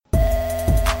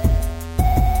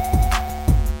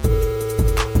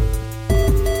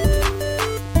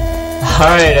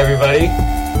Alright, everybody.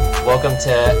 Welcome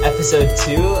to episode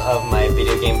 2 of my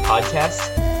video game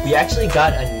podcast. We actually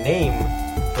got a name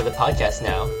for the podcast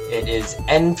now. It is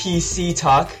NPC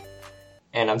Talk,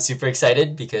 and I'm super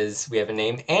excited because we have a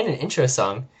name and an intro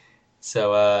song.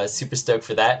 So, super stoked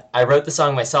for that. I wrote the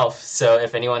song myself, so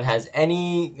if anyone has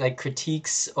any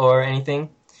critiques or anything,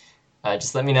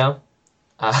 just let me know.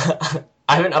 I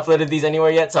haven't uploaded these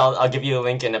anywhere yet, so I'll give you a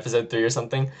link in episode 3 or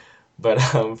something. But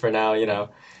for now,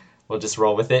 we'll just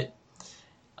roll with it.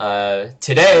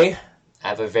 Today, I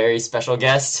have a very special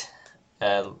guest,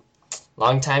 a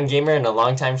longtime gamer and a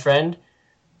longtime friend,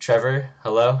 Trevor.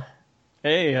 Hello.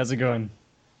 Hey, how's it going?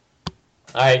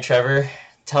 All right, Trevor,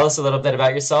 tell us a little bit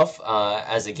about yourself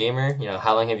as a gamer.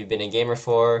 How long have you been a gamer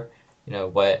for?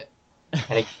 What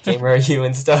kind of gamer are you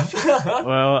and stuff?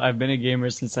 Well, I've been a gamer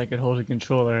since I could hold a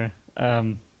controller.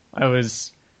 I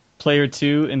was player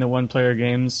 2 in the one-player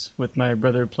games with my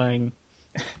brother playing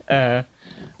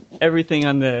everything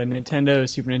on the Nintendo,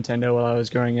 Super Nintendo while I was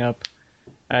growing up.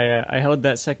 I held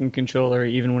that second controller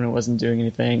even when it wasn't doing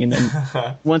anything, and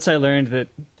then once I learned that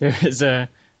there was a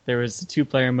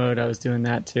 2-player mode, I was doing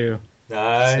that too.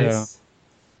 Nice. So,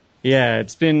 yeah,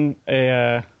 it's been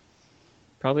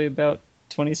probably about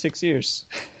 26 years.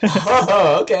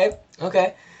 Oh, okay.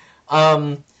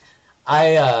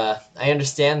 I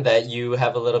understand that you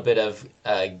have a little bit of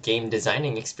game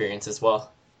designing experience as well.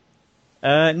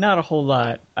 Not a whole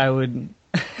lot. I would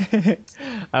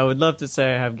love to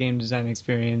say I have game design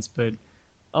experience, but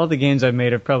all the games I've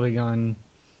made have probably gone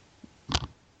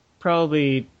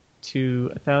to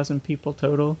 1,000 people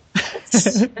total.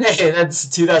 Hey, that's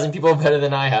 2,000 people better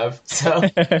than I have. So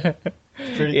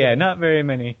yeah, not very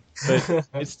many, but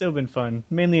it's still been fun,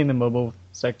 mainly in the mobile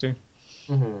sector.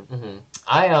 I'm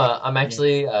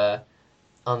actually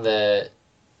on the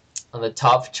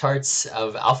top charts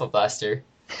of Alpha Blaster.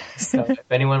 So if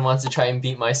anyone wants to try and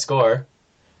beat my score,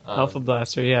 Alpha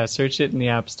Blaster, yeah, search it in the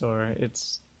App Store.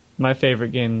 It's my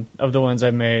favorite game of the ones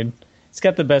I've made. It's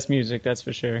got the best music, that's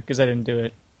for sure, because I didn't do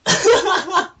it.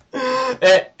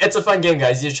 It's a fun game,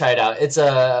 guys. You should try it out. It's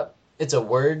a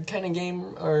word kind of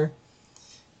game, or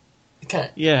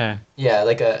kind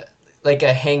of like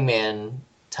a Hangman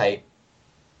type.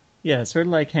 Yeah, sort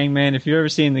of like Hangman. If you've ever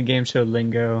seen the game show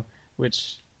Lingo,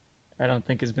 which I don't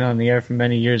think has been on the air for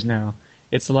many years now,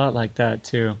 it's a lot like that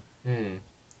too. I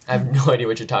have no idea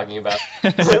what you're talking about,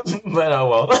 but oh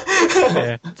well.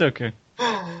 Yeah, it's okay.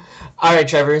 All right,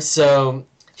 Trevor. So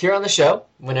here on the show,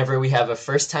 whenever we have a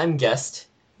first-time guest,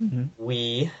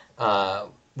 we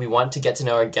want to get to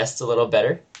know our guests a little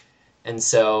better, and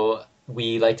so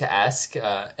we like to ask,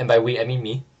 and by we I mean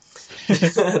me,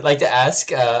 like to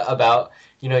ask about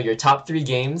your top 3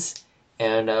 games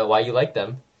and why you like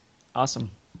them.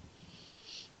 Awesome.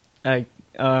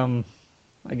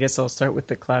 I guess I'll start with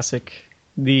the classic,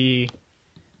 the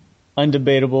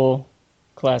undebatable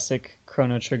classic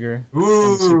Chrono Trigger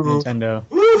on Super Nintendo.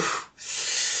 Woo!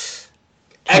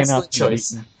 Excellent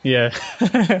choice. Yeah.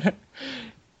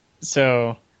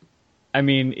 So, I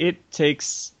mean, it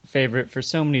takes favorite for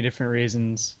so many different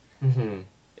reasons.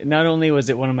 Not only was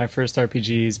it one of my first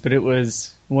RPGs, but it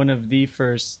was one of the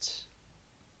first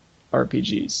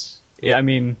RPGs. Yeah, I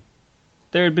mean,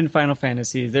 there had been Final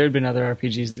Fantasy, there had been other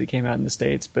RPGs that came out in the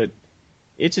States, but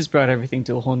it just brought everything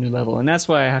to a whole new level, and that's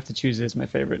why I have to choose it as my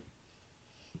favorite.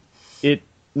 It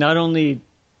not only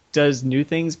does new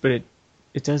things, but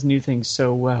it does new things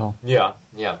so well. Yeah.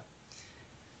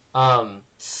 I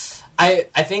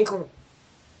think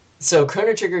so.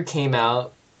 Chrono Trigger came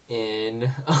out in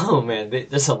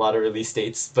there's a lot of release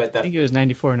dates, but I think it was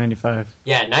 94 or 95.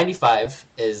 Yeah, 95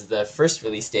 is the first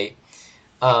release date.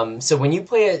 So when you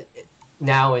play it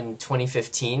now in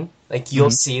 2015, you'll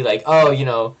see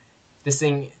this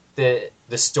thing, the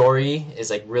story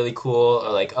is really cool,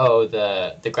 or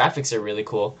the graphics are really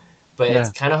cool, but it's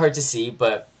kind of hard to see.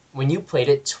 But when you played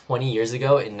it 20 years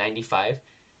ago in 95,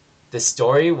 the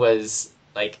story was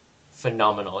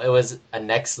phenomenal. It was a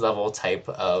next level type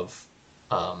of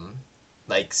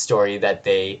story that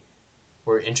they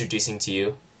were introducing to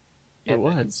you. It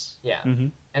was. Yeah.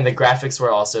 And the graphics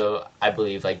were also, I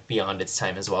believe, beyond its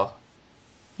time as well.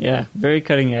 Yeah, very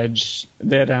cutting edge.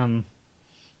 That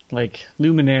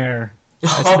Luminaire,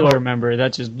 I still remember,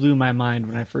 that just blew my mind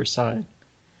when I first saw it.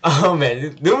 Oh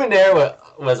man, Luminaire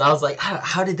was I was like,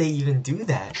 how did they even do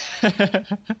that?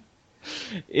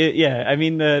 I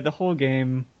mean the whole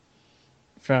game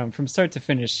from start to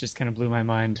finish just kind of blew my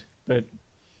mind. But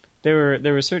there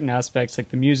were certain aspects, like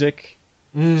the music,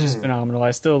 just phenomenal. I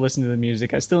still listen to the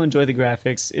music. I still enjoy the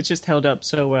graphics. It just held up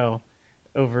so well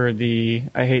over the,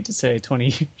 I hate to say, 20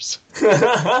 years.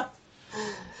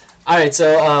 All right,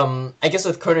 so I guess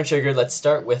with Chrono Trigger, let's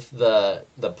start with the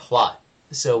plot.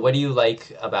 So, what do you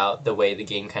like about the way the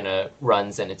game kind of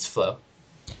runs and its flow?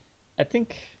 I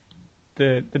think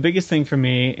the biggest thing for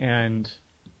me, and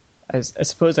I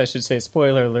suppose I should say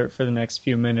spoiler alert for the next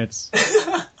few minutes.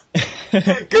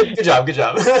 Good job, good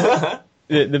job.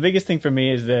 The biggest thing for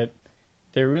me is that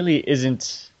there really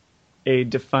isn't a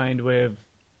defined way of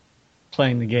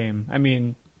playing the game. I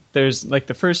mean, there's like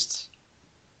the first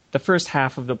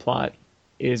half of the plot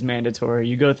is mandatory.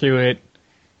 You go through it,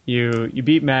 you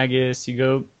beat Magus, you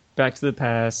go back to the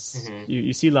past,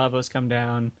 you see Lavos come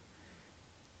down.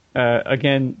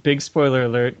 Again, big spoiler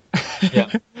alert.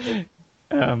 Yeah.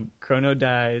 Chrono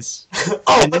dies.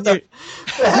 Oh, And what then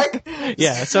the heck?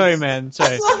 yeah, sorry, man,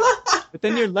 sorry. But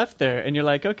then you're left there, and you're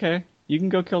like, okay, you can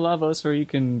go kill Lavos, or you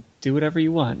can do whatever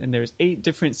you want. And there's 8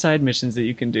 different side missions that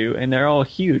you can do, and they're all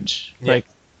huge. Yeah. Like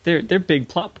they're big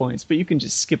plot points, but you can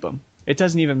just skip them. It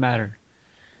doesn't even matter.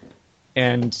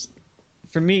 And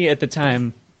for me at the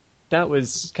time, that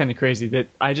was kind of crazy that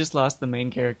I just lost the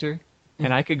main character,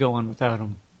 and I could go on without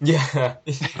him. Yeah.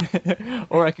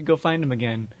 Or I could go find him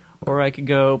again, or I could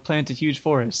go plant a huge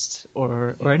forest,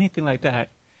 or anything like that.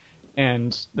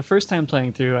 And the first time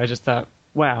playing through, I just thought,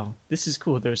 wow, this is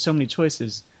cool. There's so many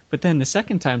choices. But then the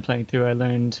second time playing through, I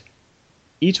learned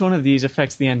each one of these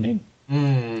affects the ending.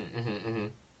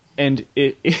 And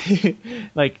it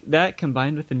like that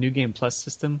combined with the New Game Plus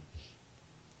system,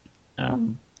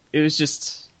 it was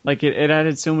just like it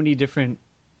added so many different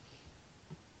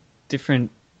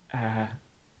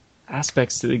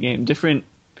aspects to the game.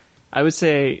 I would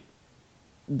say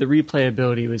the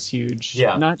replayability was huge.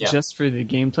 Yeah, Not yeah. just for the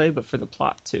gameplay, but for the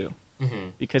plot too.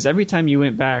 Because every time you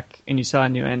went back and you saw a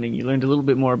new ending, you learned a little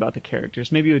bit more about the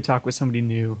characters. Maybe you would talk with somebody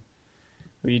new,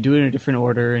 or you do it in a different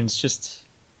order, and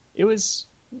it was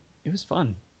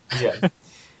fun. Yeah.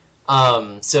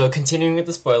 So continuing with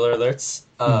the spoiler alerts,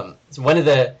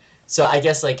 so I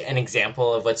guess like an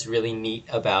example of what's really neat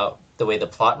about the way the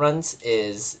plot runs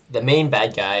is the main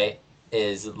bad guy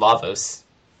is Lavos,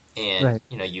 and Right.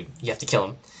 you have to kill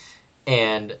him.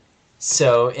 And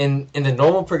so in the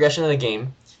normal progression of the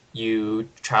game, you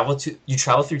travel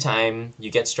through time, you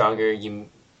get stronger, you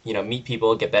meet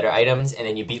people, get better items, and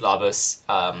then you beat Lavos,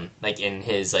 like in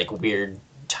his like weird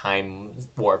time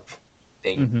warp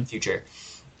thing future.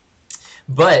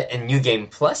 But in New Game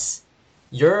Plus,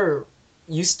 you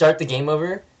start the game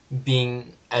over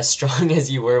being as strong as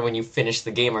you were when you finished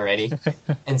the game already.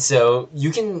 And so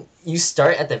you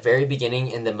start at the very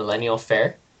beginning in the Millennial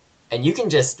Fair, and you can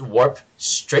just warp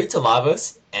straight to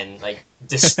Lavos and like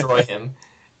destroy him.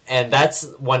 And that's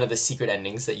one of the secret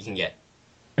endings that you can get.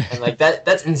 And like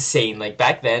that's insane. Like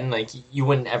back then, like you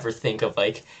wouldn't ever think of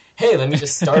like, hey, let me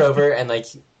just start over. And like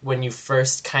when you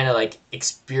first kind of like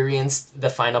experienced the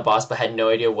final boss but had no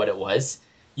idea what it was,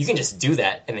 you can just do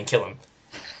that and then kill him.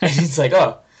 And it's like,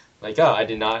 oh, I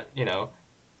did not,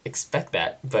 expect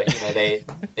that. But they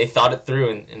thought it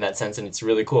through in that sense, and it's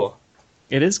really cool.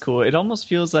 It is cool. It almost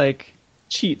feels like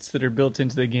cheats that are built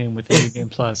into the game with the New Game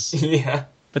Plus. Yeah.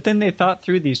 But then they thought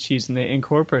through these cheats and they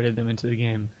incorporated them into the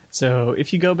game. So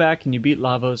if you go back and you beat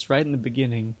Lavos right in the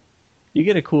beginning, you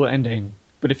get a cool ending.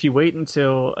 But if you wait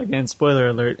until, again, spoiler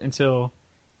alert, until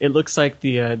it looks like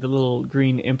the little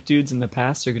green imp dudes in the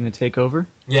past are going to take over,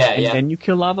 and then you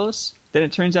kill Lavos, then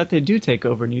it turns out they do take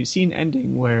over, and you see an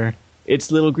ending where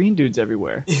it's little green dudes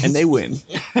everywhere, and they win.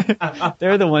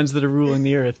 They're the ones that are ruling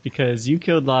the earth because you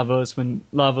killed Lavos when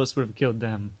Lavos would have killed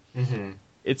them.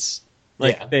 It's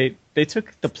like they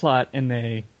took the plot and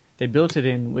they built it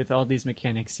in with all these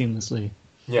mechanics seamlessly.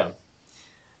 Yeah.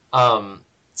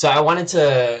 So I wanted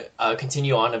to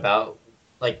continue on about,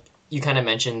 like, you kind of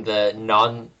mentioned the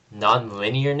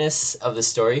non-linearness of the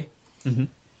story.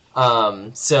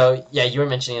 So yeah, you were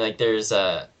mentioning like there's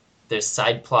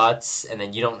side plots, and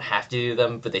then you don't have to do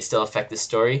them, but they still affect the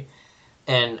story.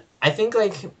 And I think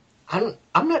like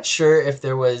I'm not sure if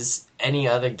there was any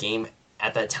other game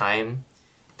at that time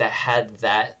that had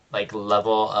that like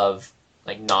level of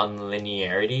like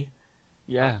non-linearity.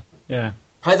 Yeah.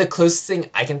 Probably the closest thing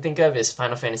I can think of is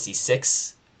Final Fantasy VI,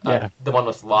 the one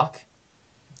with Locke.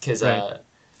 Because Right. a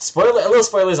little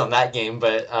spoilers on that game,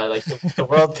 but like the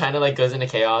world kind of like goes into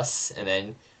chaos, and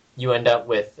then you end up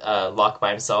with Locke by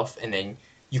himself, and then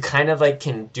you kind of like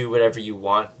can do whatever you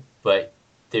want, but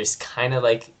there's kind of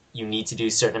like you need to do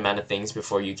a certain amount of things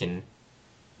before you can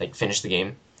like finish the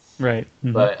game. Right.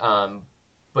 But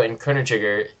in Chrono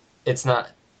Trigger, it's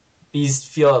not. These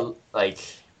feel like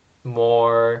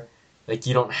more like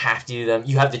you don't have to do them.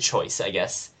 You have the choice, I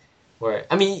guess. Where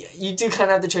I mean, you do kind of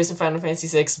have the choice in Final Fantasy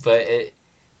VI, but it,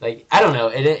 like, I don't know,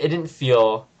 it didn't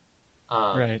feel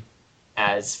Right.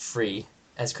 as free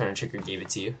as Chrono Trigger gave it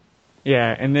to you.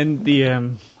 Yeah, and then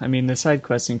the side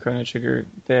quests in Chrono Trigger,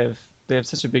 they have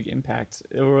such a big impact,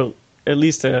 or at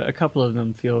least a couple of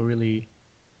them feel really,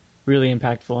 really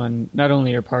impactful on not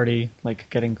only your party, like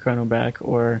getting Chrono back,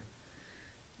 or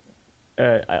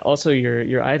also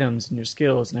your items and your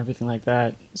skills and everything like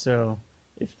that. So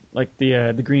if like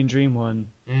the Green Dream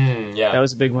one, Yeah, that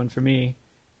was a big one for me.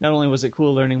 Not only was it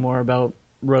cool learning more about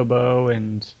Robo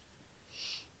and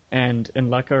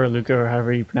Luca or Luca or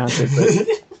however you pronounce it, but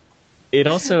it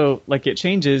also like it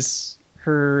changes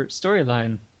her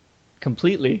storyline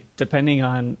completely depending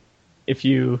on if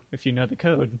you know the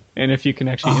code and if you can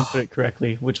actually input it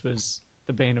correctly, which was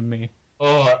the bane of me.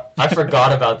 Oh, I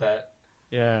forgot about that.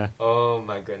 Yeah. Oh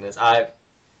my goodness.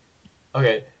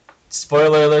 Okay,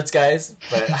 spoiler alerts, guys,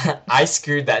 but I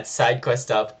screwed that side quest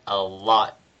up a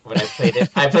lot when I played it.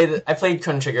 I played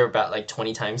Chrono Trigger about like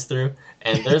 20 times through,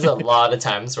 and there's a lot of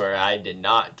times where I did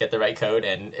not get the right code,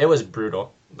 and it was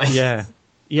brutal. Yeah.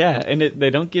 Yeah, and they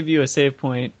don't give you a save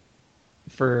point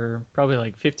for probably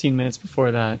like 15 minutes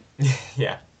before that.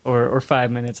 Yeah. Or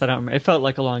 5 minutes. I don't remember. It felt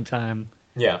like a long time.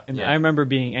 Yeah. And yeah. I remember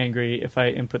being angry if I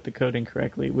input the code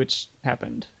incorrectly, which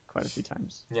happened quite a few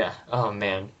times. Yeah. Oh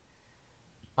man.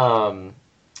 All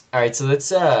right. So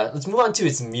let's move on to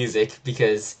its music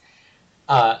because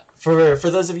for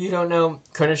those of you who don't know,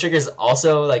 Chrono Trigger is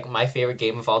also like my favorite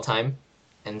game of all time,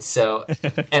 and so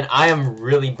and I am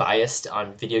really biased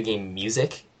on video game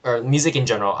music or music in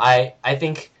general. I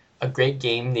think a great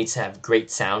game needs to have great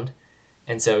sound.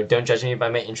 And so don't judge me by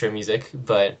my intro music,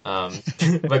 but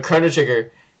but Chrono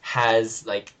Trigger has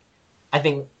like I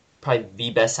think probably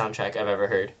the best soundtrack I've ever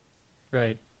heard.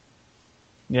 Right.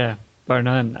 Yeah, bar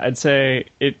none. I'd say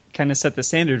it kind of set the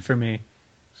standard for me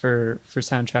for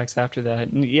soundtracks after that.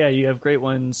 And yeah, you have great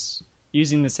ones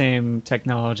using the same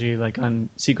technology, like on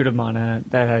Secret of Mana,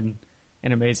 that had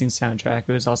an amazing soundtrack.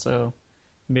 It was also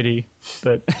MIDI,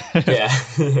 but Yeah.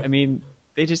 I mean,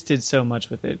 they just did so much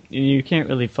with it. You can't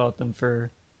really fault them for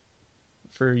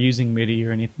using MIDI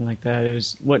or anything like that. It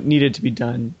was what needed to be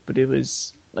done, but it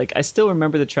was like I still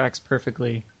remember the tracks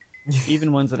perfectly,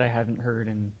 even ones that I haven't heard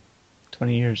in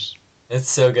 20 years. It's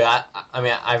so good. I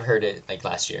mean, I've heard it like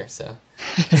last year, so.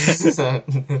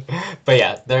 But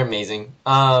yeah, they're amazing.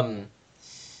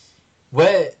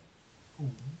 What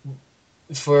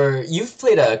for you've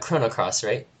played a Chrono Cross,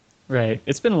 right? Right.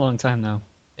 It's been a long time though.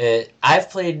 I've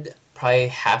played probably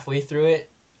halfway through it.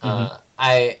 Mm-hmm.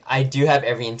 I do have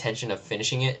every intention of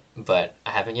finishing it, but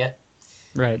I haven't yet.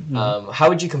 Right. Mm-hmm. How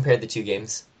would you compare the two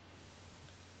games?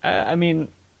 I mean,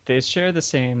 they share the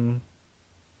same,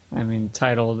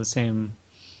 title, the same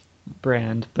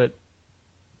brand, but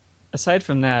aside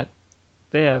from that,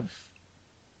 they're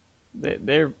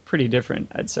pretty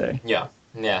different, I'd say. Yeah,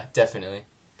 definitely.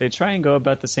 They try and go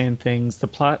about the same things. The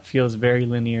plot feels very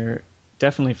linear,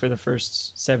 definitely for the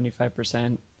first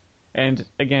 75%. And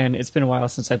again, it's been a while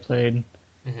since I played,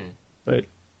 but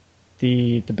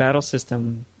the battle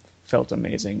system felt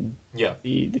amazing. Yeah.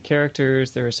 The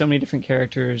characters, there were so many different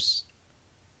characters.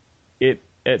 It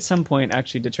at some point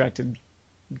actually detracted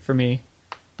for me,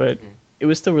 but it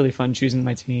was still really fun choosing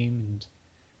my team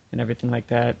and everything like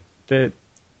that.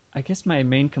 I guess my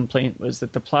main complaint was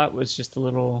that the plot was just a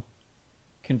little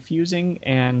confusing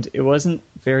and it wasn't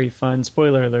very fun.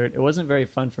 Spoiler alert, it wasn't very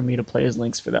fun for me to play as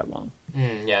Lynx for that long.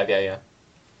 Yeah.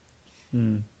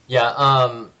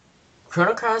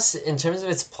 Chrono Cross, in terms of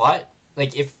its plot,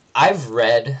 like if I've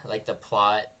read like the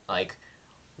plot, like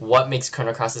what makes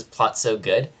Chrono Cross's plot so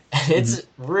good, and it's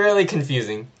really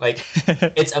confusing. Like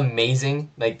it's amazing.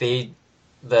 Like is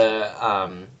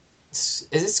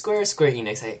it Square or Square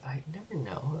Enix? I never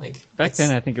know. Like back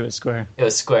then, I think it was Square. It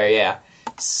was Square, yeah.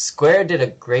 Square did a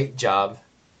great job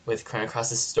with Chrono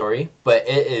Cross's story, but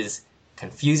it is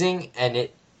confusing and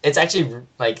it's actually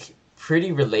like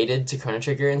pretty related to Chrono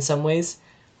Trigger in some ways,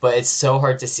 but it's so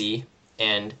hard to see,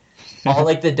 and all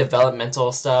like the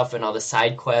developmental stuff and all the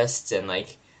side quests and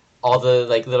like all the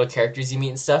like little characters you meet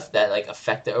and stuff that like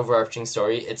affect the overarching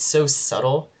story. It's so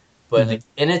subtle, but like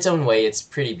in its own way, it's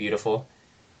pretty beautiful.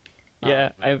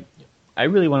 Yeah, I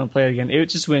really want to play it again. It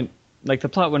just went like the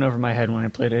plot went over my head when I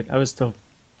played it. I was still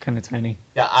kind of tiny.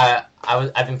 Yeah,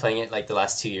 I've been playing it like the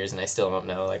last 2 years, and I still don't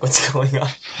know like what's going on.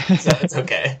 So it's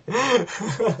okay.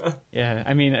 Yeah,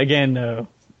 I mean, again, though,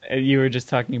 you were just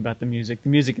talking about the music. The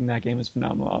music in that game is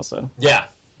phenomenal, also. Yeah.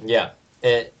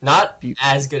 It not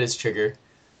as good as Trigger,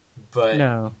 but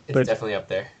it's definitely up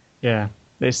there. Yeah,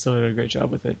 they still did a great job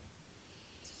with it.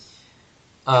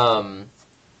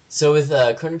 So with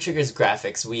Chrono Trigger's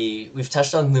graphics, we've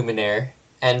touched on Luminaire,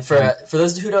 and for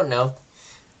those who don't know,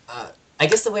 I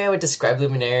guess the way I would describe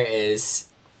Luminaire is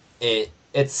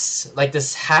it's like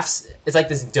this it's like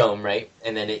this dome, right?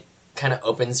 And then it kind of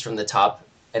opens from the top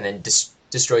and then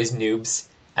destroys noobs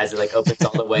as it like opens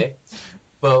all the way.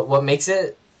 But what makes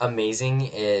it amazing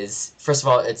is, first of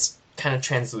all, it's kind of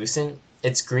translucent.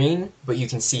 It's green, but you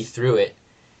can see through it.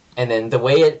 And then the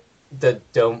way the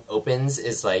dome opens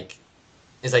is like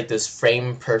those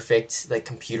frame perfect, like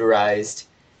computerized,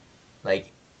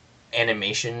 like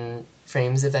animation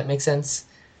frames, if that makes sense.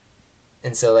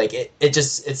 And so like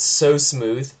it's so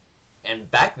smooth.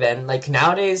 And back then, like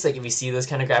nowadays, like if you see those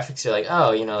kind of graphics, you're like,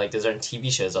 oh, like those are on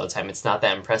TV shows all the time. It's not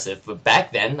that impressive. But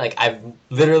back then, like I've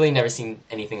literally never seen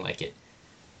anything like it.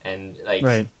 And like,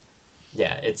 right.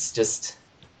 Yeah, it's just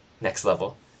next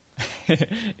level.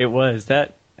 It was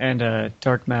that, and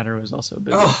Dark Matter was also a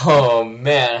big one. Oh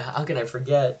man, how can I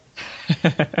forget?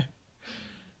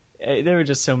 There were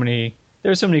so many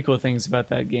cool things about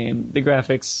that game. The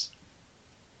graphics,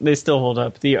 they still hold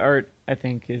up. The art, I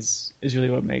think, is really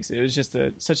what makes it. It was just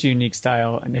such a unique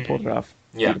style, and they pulled it off.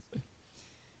 Yeah.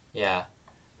 Yeah.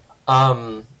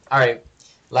 All right.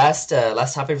 Last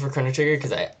topic for Chrono Trigger,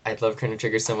 because I love Chrono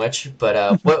Trigger so much.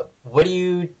 But what do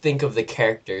you think of the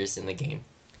characters in the game?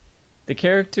 The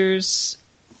characters,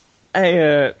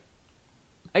 I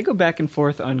go back and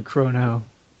forth on Chrono.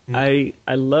 I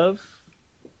love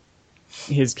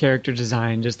his character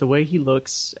design, just the way he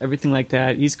looks, everything like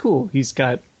that. He's cool. He's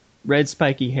got red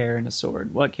spiky hair and a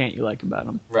sword. What can't you like about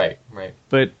him? Right.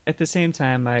 But at the same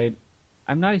time,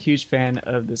 I'm not a huge fan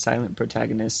of the silent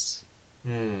protagonists.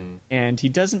 And he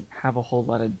doesn't have a whole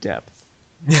lot of depth.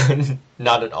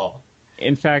 Not at all.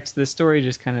 In fact, the story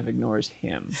just kind of ignores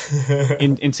him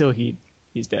until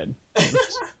he's dead.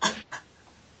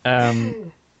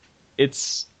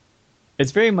 It's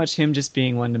very much him just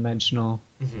being one-dimensional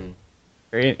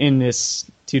in this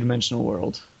two-dimensional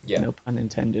world. Yeah. No pun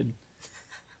intended.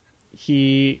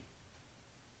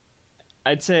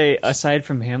 I'd say aside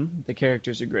from him, the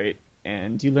characters are great,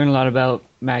 and you learn a lot about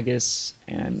Magus,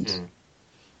 and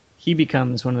he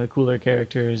becomes one of the cooler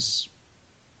characters.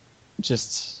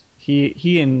 Just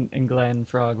he and Glenn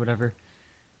Frog, whatever.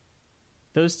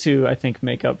 Those two, I think,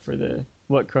 make up for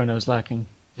what Chrono's lacking.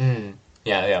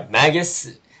 Yeah.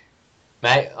 Magus.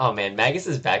 Oh man,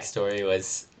 Magus's backstory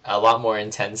was a lot more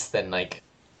intense than I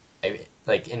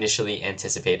initially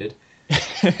anticipated.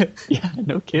 Yeah,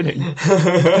 no kidding.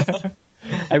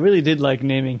 I really did like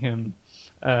naming him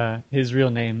his real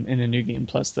name in the New Game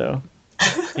Plus, though.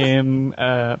 Him,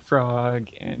 Frog,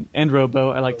 and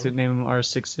Robo. I like to name him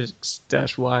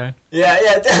R66-Y. Yeah.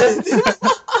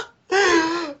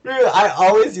 I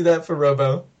always do that for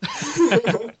Robo.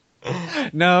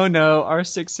 No,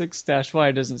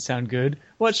 R66-Y doesn't sound good.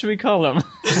 What should we call him?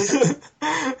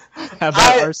 How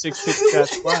about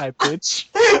R66-Y, bitch?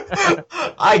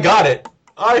 I got it.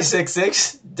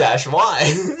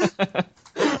 R66-Y.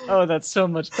 Oh, that's so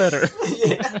much better.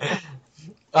 Yeah.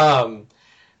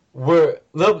 We're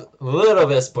little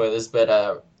bit of spoilers,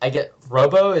 but I get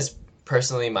Robo is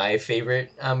personally my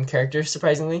favorite character,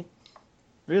 surprisingly.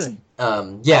 Really?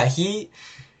 Yeah,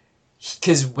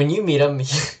 because when you meet him,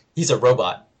 he's a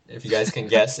robot, if you guys can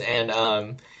guess,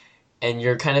 and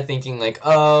you're kind of thinking it's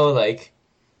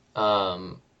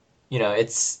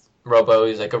Robo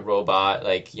is like a robot,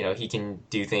 he can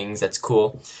do things, that's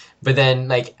cool. But then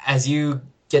as you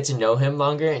get to know him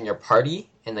longer in your party,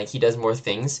 and he does more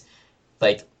things,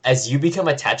 as you become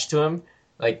attached to him,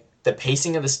 the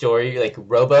pacing of the story,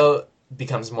 Robo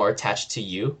becomes more attached to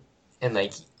you, and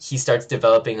he starts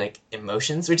developing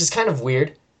emotions, which is kind of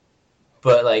weird,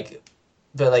 but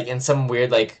in some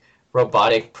weird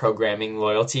robotic programming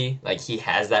loyalty, he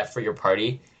has that for your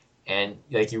party, and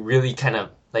you really kind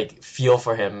of feel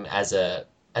for him as an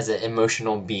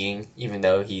emotional being, even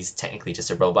though he's technically just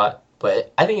a robot.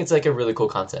 But I think it's a really cool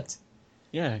concept.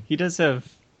 Yeah, he has a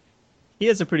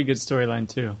pretty good storyline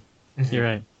too. You're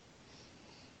right.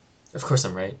 Of course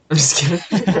I'm right. I'm just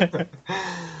kidding. All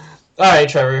right,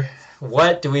 Trevor.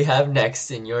 What do we have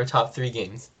next in your top 3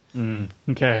 games?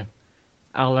 Okay.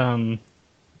 I'll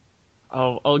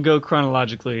go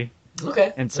chronologically.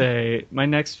 Okay. And say my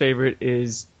next favorite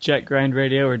is Jet Grind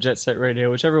Radio or Jet Set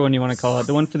Radio, whichever one you want to call it.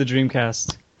 The one for the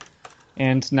Dreamcast.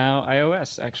 And now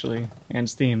iOS, actually, and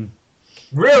Steam.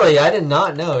 Really? I did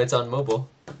not know it's on mobile.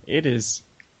 It is.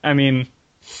 I mean,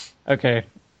 okay.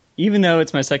 Even though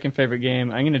it's my second favorite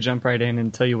game, I'm going to jump right in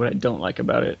and tell you what I don't like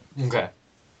about it. Okay.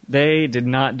 They did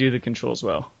not do the controls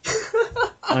well.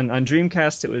 on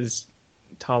Dreamcast, it was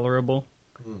tolerable.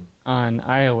 On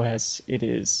iOS, it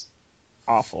is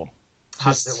awful.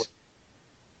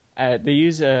 They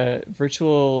use a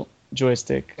virtual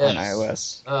joystick on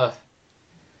iOS.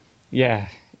 Yeah,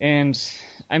 And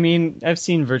I mean, I've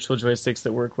seen virtual joysticks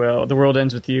that work well. The World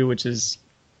Ends With You, which is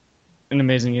an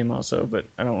amazing game also, but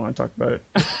I don't want to talk about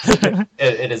it.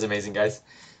 It is amazing, guys.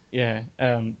 Yeah,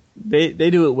 they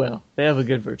do it well. They have a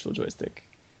good virtual joystick.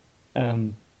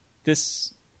 The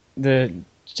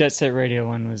Jet Set Radio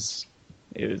one was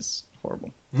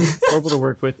horrible, horrible to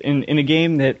work with in a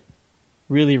game that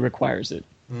really requires it.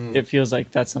 It feels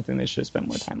like that's something they should have spent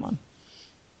more time on.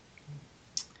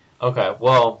 Okay,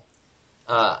 well,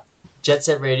 Jet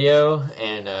Set Radio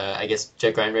and I guess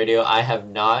Jet Grind Radio, I have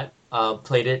not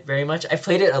played it very much. I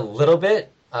played it a little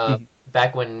bit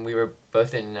back when we were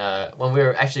both when we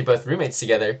were actually both roommates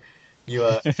together.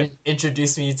 You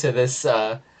introduced me to this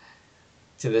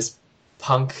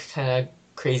punk kind of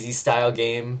crazy style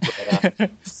game.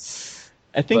 But,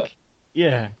 I think,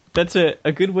 yeah, that's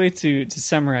a good way to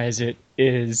summarize it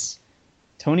is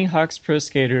Tony Hawk's Pro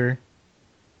Skater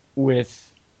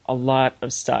with a lot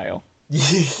of style.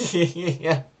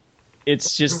 Yeah.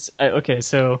 It's just, okay,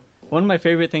 so one of my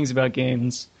favorite things about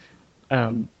games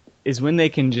is when they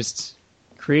can just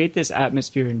create this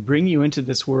atmosphere and bring you into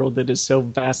this world that is so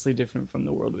vastly different from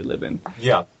the world we live in.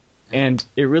 Yeah. And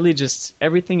it really just,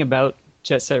 everything about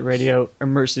Jet Set Radio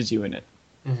immerses you in it.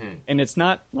 Mm-hmm. And it's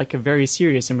not like a very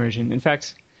serious immersion. In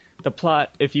fact, the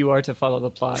plot, if you are to follow the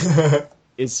plot,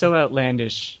 is so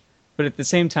outlandish, but at the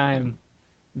same time,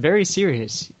 very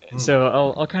serious. So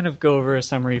I'll kind of go over a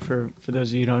summary for those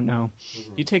of you who don't know.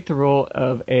 You take the role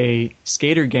of a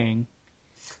skater gang,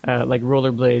 like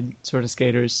rollerblade sort of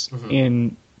skaters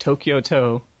in Tokyo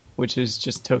To, which is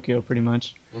just Tokyo pretty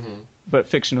much, but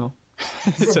fictional,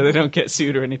 so they don't get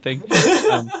sued or anything.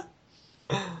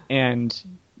 And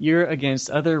you're against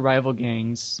other rival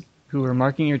gangs who are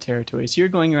marking your territory. So you're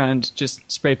going around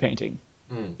just spray painting.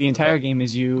 The entire game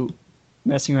is you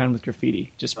messing around with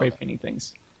graffiti, just spray painting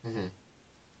things.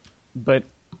 But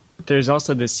there's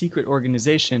also this secret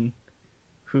organization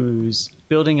who's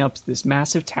building up this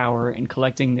massive tower and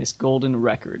collecting this golden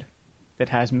record that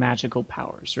has magical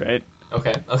powers, right?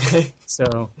 Okay.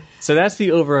 So that's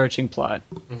the overarching plot.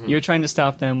 You're trying to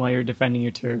stop them while you're defending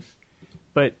your turf.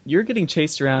 But you're getting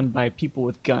chased around by people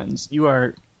with guns. You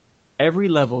are every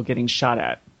level getting shot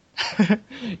at.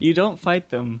 You don't fight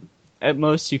them. At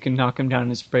most, you can knock them down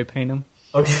and spray paint them.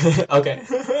 Okay.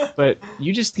 But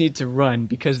you just need to run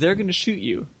because they're going to shoot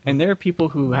you. And there are people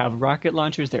who have rocket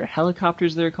launchers. There are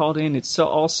helicopters that are called in. It's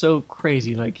all so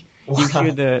crazy. Like, you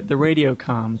hear the radio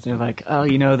comms. They're like, oh,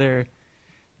 they're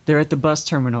at the bus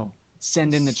terminal.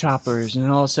 Send in the choppers. And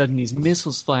then all of a sudden, these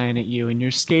missiles flying at you, and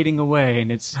you're skating away.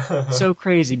 And it's so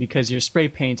crazy because you're spray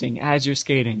painting as you're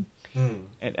skating. And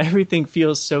everything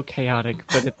feels so chaotic.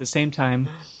 But at the same time,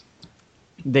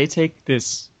 they take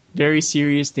this very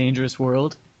serious, dangerous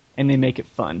world, and they make it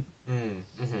fun.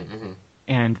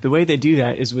 And the way they do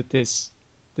that is with this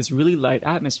really light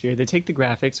atmosphere. They take the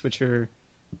graphics, which are,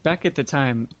 back at the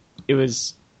time, it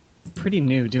was pretty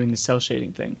new doing the cel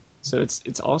shading thing. So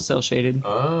it's all cel shaded,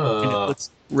 and it looks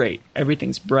great.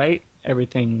 Everything's bright,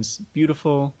 everything's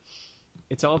beautiful.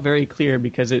 It's all very clear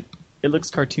because it looks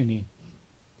cartoony.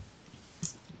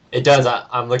 It does.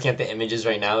 I'm looking at the images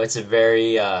right now. It's a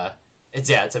very it's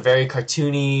a very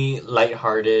cartoony,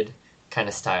 lighthearted kind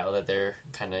of style that they're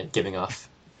kind of giving off.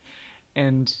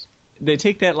 And they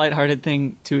take that lighthearted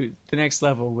thing to the next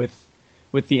level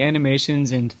with the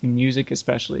animations and the music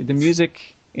especially. The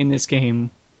music in this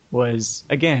game was,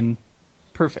 again,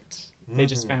 perfect. They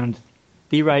just found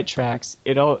the right tracks.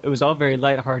 It was all very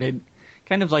lighthearted,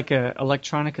 kind of like a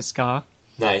electronica ska.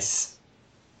 Nice.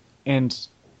 And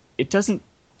it doesn't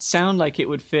sound like it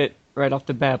would fit right off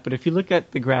the bat, but if you look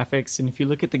at the graphics and if you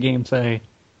look at the gameplay,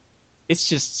 it's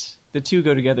just, the two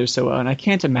go together so well. And I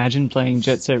can't imagine playing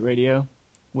Jet Set Radio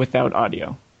without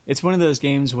audio. It's one of those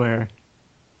games where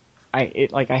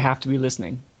I have to be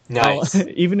listening. Nice.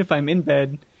 Even if I'm in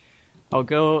bed, I'll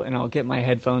go and I'll get my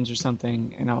headphones or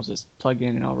something and I'll just plug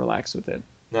in and I'll relax with it.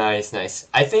 Nice.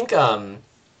 I think, I'm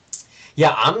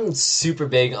super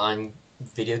big on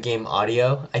video game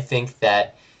audio. I think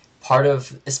that part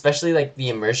of, especially like the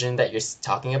immersion that you're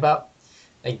talking about,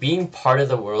 like being part of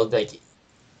the world, like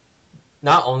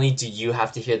not only do you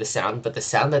have to hear the sound, but the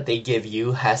sound that they give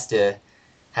you has to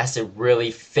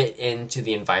really fit into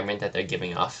the environment that they're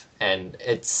giving off. And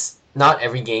it's not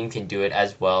every game can do it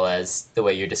as well as the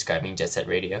way you're describing Jet Set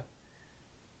Radio.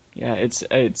 Yeah,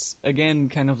 it's again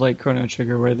kind of like Chrono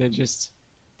Trigger, where they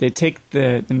take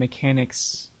the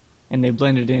mechanics and they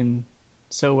blend it in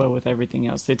so well with everything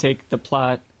else. They take the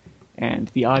plot and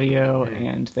the audio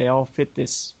and they all fit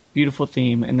this beautiful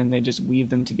theme, and then they just weave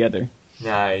them together.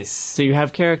 Nice. So you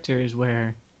have characters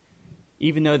where,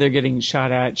 even though they're getting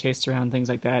shot at, chased around, things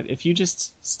like that, if you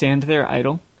just stand there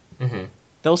idle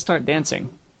they'll start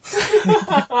dancing.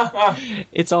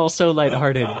 It's all so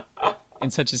lighthearted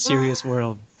in such a serious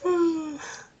world.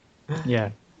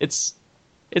 Yeah, it's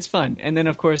fun. And then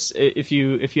of course, if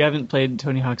you haven't played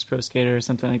Tony Hawk's Pro Skater or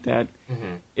something like that,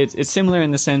 it's similar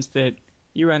in the sense that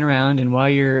you run around and while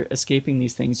you're escaping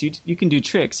these things, you can do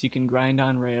tricks. You can grind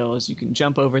on rails. You can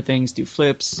jump over things, do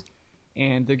flips,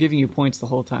 and they're giving you points the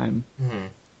whole time.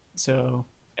 So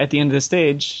at the end of the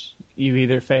stage, you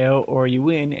either fail or you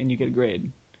win, and you get a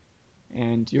grade.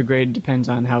 And your grade depends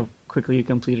on how quickly you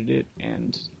completed it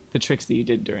and the tricks that you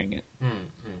did during it.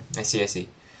 I see.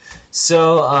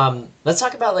 So let's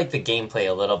talk about like the gameplay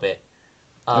a little bit.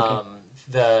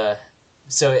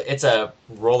 So it's a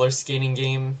roller skating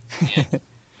game, and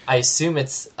I assume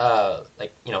it's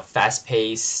like fast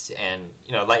paced and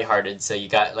lighthearted. So you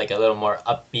got like a little more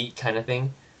upbeat kind of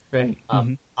thing. Right.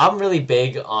 I'm really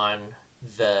big on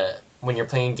when you're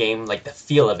playing a game, like the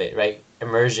feel of it, right?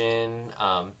 Immersion,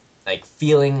 like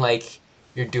feeling like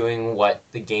you're doing what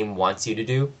the game wants you to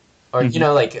do, or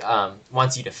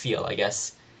wants you to feel, I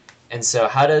guess. And so,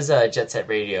 how does Jet Set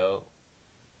Radio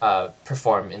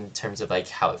perform in terms of like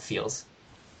how it feels?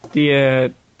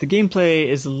 The gameplay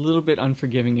is a little bit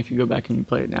unforgiving if you go back and you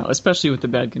play it now, especially with the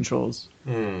bad controls.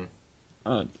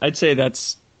 I'd say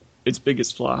that's its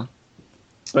biggest flaw.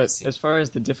 But as far as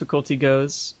the difficulty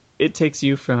goes, it takes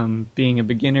you from being a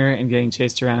beginner and getting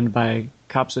chased around by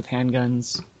cops with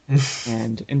handguns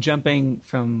and jumping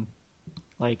from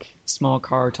like small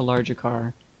car to larger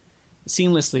car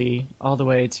seamlessly all the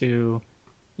way to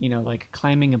like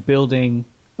climbing a building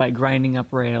by grinding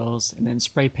up rails and then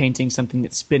spray painting something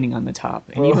that's spinning on the top,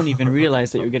 and you don't even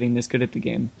realize that you're getting this good at the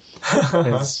game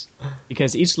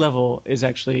because each level is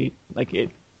actually like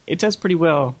it does pretty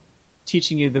well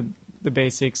teaching you the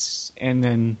basics and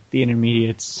then the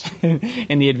intermediates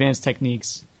and the advanced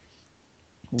techniques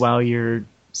while you're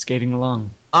skating along.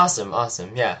 Awesome.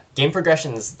 Yeah, game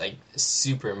progression is like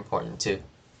super important too.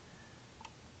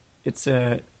 It's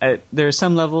there are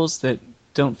some levels that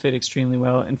don't fit extremely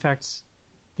well. In fact,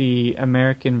 the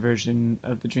American version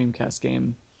of the Dreamcast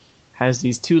game has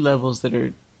these two levels that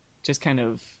are just kind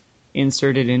of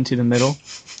inserted into the middle,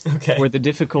 where the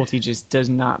difficulty just does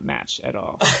not match at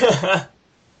all.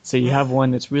 So you have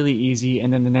one that's really easy,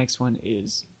 and then the next one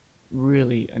is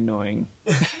really annoying.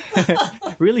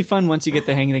 Really fun once you get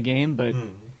the hang of the game, but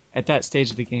at that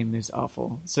stage of the game is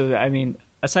awful. So, I mean,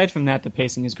 aside from that, the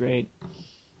pacing is great,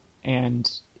 and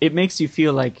it makes you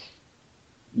feel like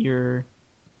you're,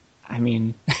 I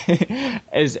mean,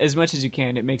 as much as you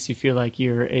can, it makes you feel like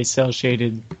you're a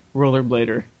cel-shaded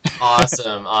rollerblader.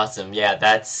 Awesome. Yeah,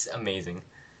 that's amazing.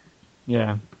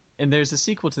 Yeah. And there's a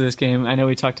sequel to this game. I know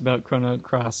we talked about Chrono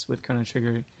Cross with Chrono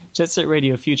Trigger. Jet Set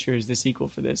Radio Future is the sequel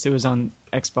for this. It was on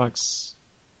Xbox,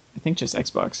 I think just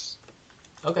Xbox.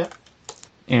 Okay.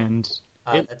 And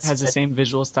it has the same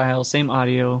visual style, same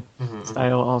audio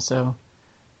style also.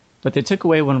 But they took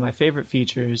away one of my favorite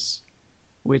features,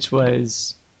 which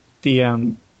was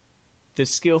the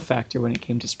skill factor when it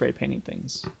came to spray painting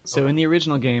things. So in the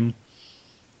original game,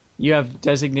 you have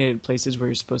designated places where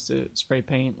you're supposed to spray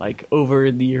paint, like over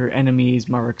your enemies'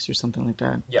 marks or something like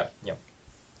that. Yeah.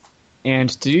 And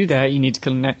to do that, you need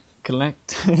to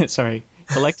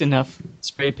collect enough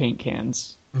spray paint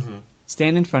cans,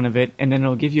 stand in front of it, and then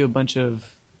it'll give you a bunch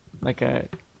of like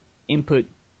input,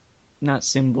 not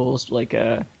symbols, like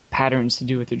patterns to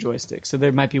do with your joystick. So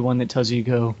there might be one that tells you to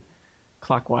go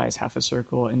clockwise half a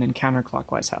circle and then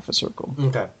counterclockwise half a circle.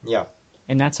 Okay, yeah.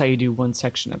 And that's how you do one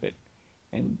section of it.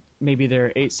 And maybe there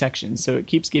are 8 sections, so it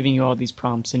keeps giving you all these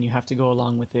prompts, and you have to go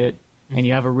along with it. And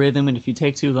you have a rhythm, and if you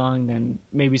take too long, then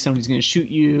maybe somebody's going to shoot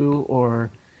you, or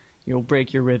you'll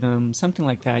break your rhythm, something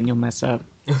like that, and you'll mess up.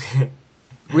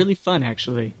 Really fun,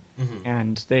 actually.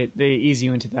 And they ease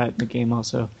you into that in the game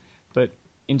also. But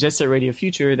in Jet Set Radio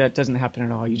Future, that doesn't happen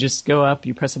at all. You just go up,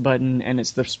 you press a button, and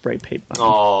it's the spray paint button.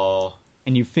 Oh.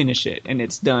 And you finish it, and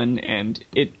it's done, and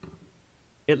it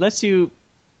lets you...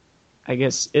 I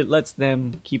guess it lets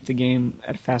them keep the game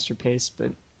at a faster pace,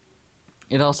 but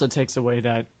it also takes away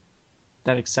that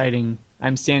exciting,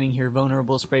 I'm standing here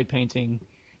vulnerable spray painting,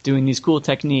 doing these cool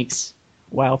techniques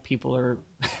while people are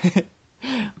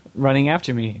running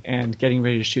after me and getting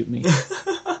ready to shoot me.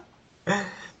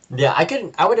 Yeah,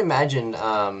 I would imagine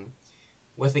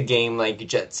with a game like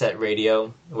Jet Set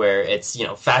Radio, where it's,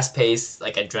 fast paced,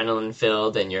 like adrenaline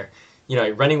filled, and you're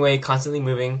running away, constantly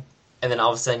moving. And then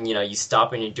all of a sudden, you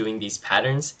stop and you're doing these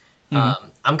patterns.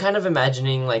 I'm kind of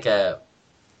imagining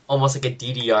almost like a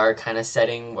DDR kind of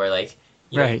setting where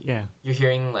you're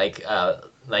hearing like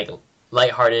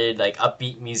lighthearted, like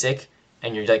upbeat music,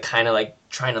 and you're like kind of like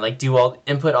trying to like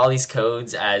input all these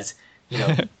codes as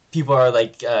people are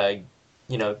like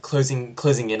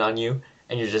closing in on you,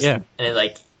 and you're just Yeah. and it,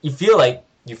 like you feel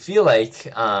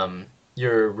like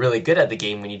you're really good at the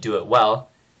game when you do it well.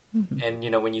 Mhm.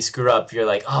 And when you screw up, you're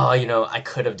like, oh, I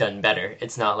could have done better.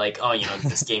 It's not like, oh,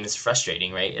 this game is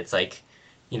frustrating, right? It's like,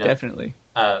 you know, Definitely.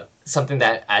 something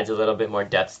that adds a little bit more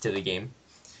depth to the game.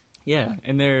 Yeah,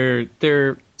 and there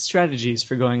are strategies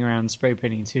for going around spray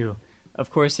painting too. Of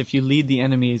course, if you lead the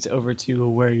enemies over to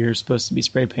where you're supposed to be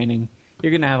spray painting,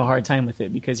 you're going to have a hard time with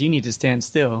it because you need to stand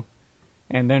still,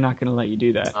 and they're not going to let you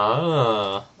do that.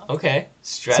 Ah, okay.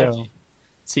 So,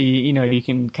 Strategy. you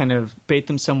can kind of bait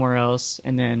them somewhere else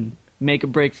and then make a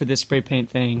break for this spray paint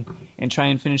thing and try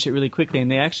and finish it really quickly. And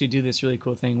they actually do this really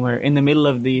cool thing where in the middle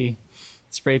of the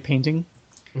spray painting,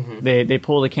 Mm-hmm. they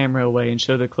pull the camera away and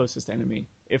show the closest enemy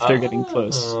if they're getting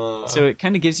close. So Ah, it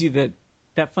kind of gives you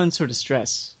that fun sort of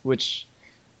stress, which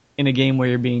in a game where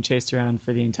you're being chased around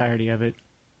for the entirety of it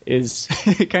is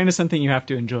kind of something you have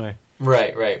to enjoy.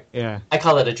 right, right. Yeah, I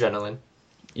call it adrenaline.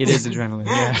 it is adrenaline.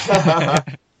 Yeah,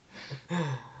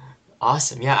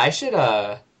 Awesome. Yeah, I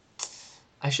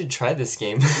should try this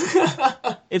game.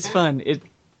 it's fun.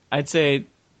 I'd say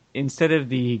instead of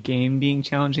the game being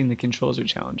challenging, the controls are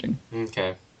challenging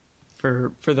Okay.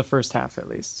 for the first half at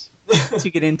least. Once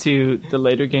you get into the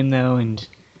later game though, and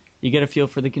you get a feel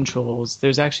for the controls,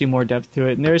 there's actually more depth to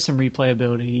it, and there is some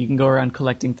replayability. You can go around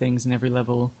collecting things in every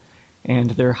level, and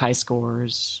there are high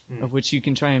scores of which you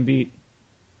can try and beat.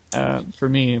 For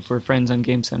me, for friends on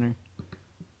Game Center.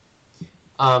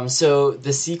 So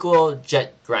the sequel,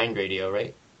 Jet Grind Radio,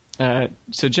 right?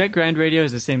 So Jet Grind Radio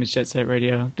is the same as Jet Set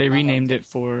Radio. They renamed okay. it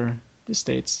for the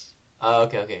States.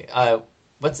 Okay, okay.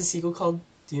 What's the sequel called?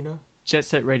 Do you know? Jet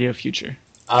Set Radio Future.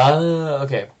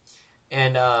 Okay.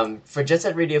 And for Jet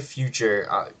Set Radio Future,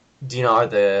 do you know are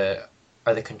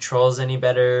the controls any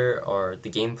better or the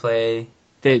gameplay?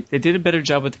 They did a better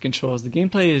job with the controls. The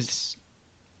gameplay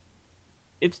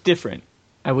it's different.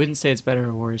 I wouldn't say it's better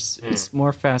or worse. It's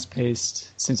more fast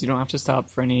paced since you don't have to stop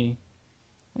for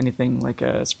anything like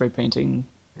spray painting.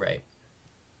 Right.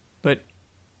 But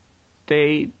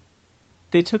they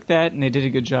took that and they did a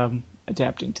good job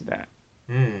adapting to that.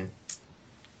 Hmm.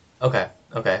 Okay.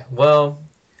 Okay. Well,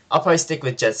 I'll probably stick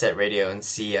with Jet Set Radio and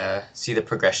see the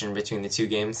progression between the two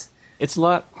games. It's a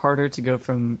lot harder to go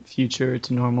from future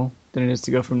to normal than it is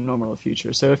to go from normal to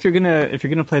future. So if you're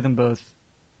gonna play them both,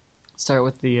 start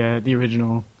with the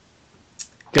original.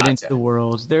 Get into Gotcha. the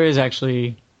world. There is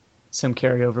actually some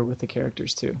carryover with the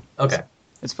characters too. Okay.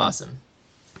 It's fun. Awesome.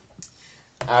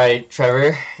 All right,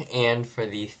 Trevor. And for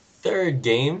the third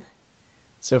game.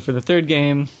 So for the third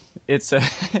game, it's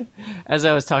as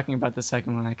I was talking about the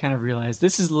second one, I kind of realized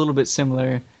this is a little bit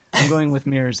similar. I'm going with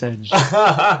Mirror's Edge.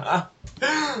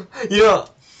 You know,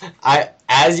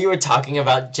 as you were talking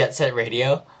about Jet Set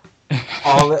Radio,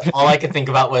 all I could think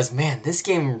about was, man, this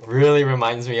game really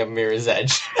reminds me of Mirror's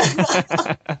Edge.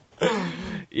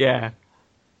 Yeah,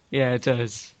 it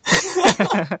does.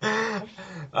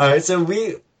 All right, so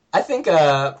I think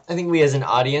we as an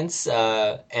audience,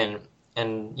 and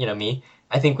me,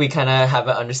 I think we kind of have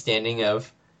an understanding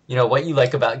of what you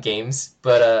like about games,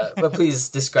 but please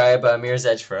describe Mirror's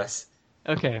Edge for us.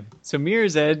 Okay, so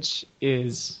Mirror's Edge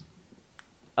is.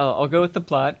 I'll go with the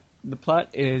plot. The plot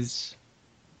is,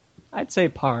 I'd say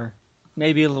par,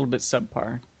 maybe a little bit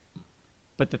subpar.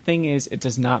 But the thing is, it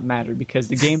does not matter because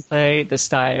the gameplay, the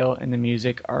style, and the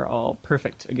music are all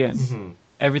perfect. Again,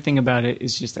 everything about it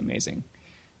is just amazing.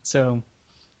 So,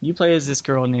 you play as this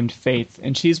girl named Faith,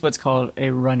 and she's what's called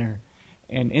a runner.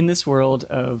 And in this world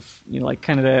of, like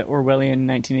kind of the Orwellian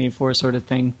 1984 sort of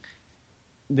thing,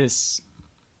 this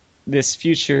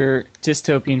future,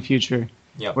 dystopian future,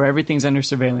 Yep. where everything's under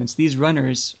surveillance, these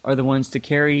runners are the ones to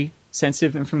carry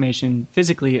sensitive information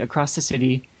physically across the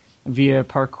city via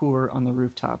parkour on the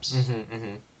rooftops,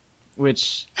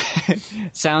 which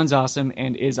sounds awesome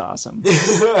and is awesome.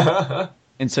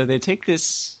 And so they take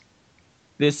this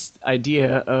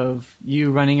idea of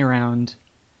you running around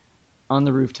on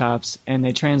the rooftops and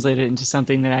they translate it into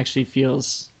something that actually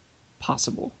feels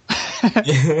possible.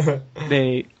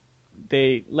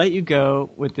 They let you go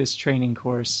with this training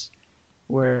course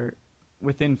where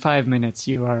within 5 minutes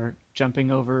you are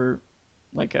jumping over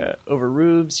over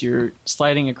roofs, you're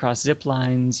sliding across zip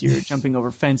lines, you're jumping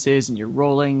over fences, and you're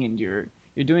rolling, and you're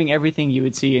doing everything you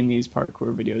would see in these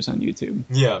parkour videos on YouTube.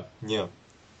 Yeah, yeah.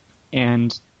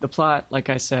 And the plot, like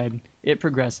I said, it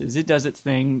progresses. It does its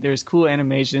thing. There's cool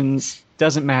animations.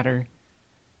 Doesn't matter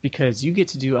because you get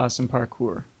to do awesome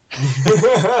parkour.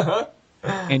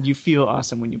 And you feel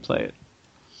awesome when you play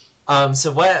it.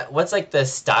 So what's like the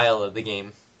style of the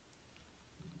game?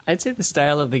 I'd say the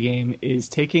style of the game is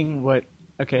taking what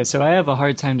Okay, so I have a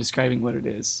hard time describing what it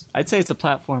is. I'd say it's a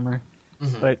platformer,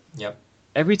 but Yep.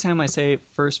 every time I say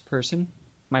first person,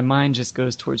 my mind just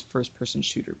goes towards first person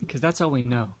shooter because that's all we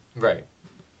know. Right.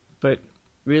 But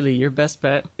really, your best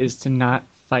bet is to not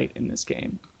fight in this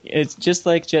game. It's just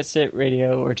like Jet Set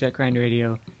Radio or Jet Grind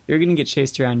Radio. You're going to get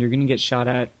chased around. You're going to get shot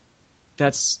at.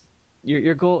 That's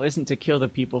your goal isn't to kill the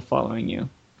people following you.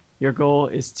 Your goal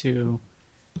is to,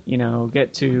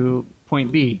 get to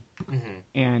point B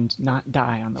and not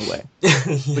die on the way,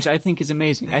 which I think is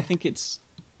amazing. I think it's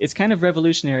kind of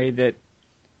revolutionary that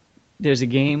there's a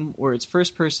game where it's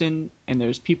first person and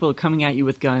there's people coming at you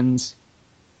with guns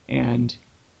and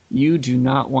you do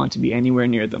not want to be anywhere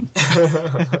near them.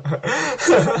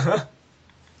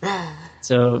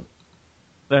 So,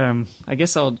 I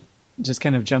guess I'll just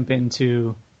kind of jump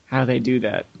into how they do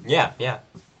that. Yeah.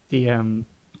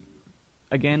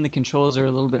 Again, the controls are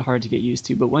a little bit hard to get used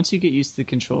to, but once you get used to the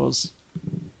controls,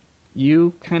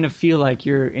 you kind of feel like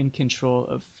you're in control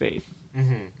of Faith.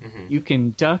 You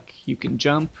can duck, you can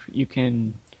jump, you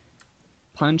can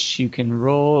punch, you can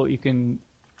roll, you can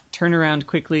turn around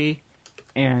quickly,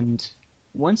 and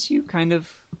once you kind of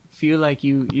feel like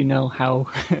you know how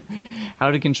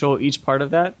how to control each part of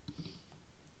that,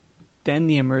 then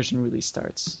the immersion really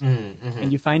starts.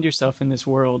 And you find yourself in this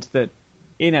world that,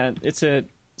 it's a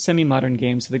semi-modern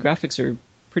game, so the graphics are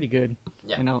pretty good.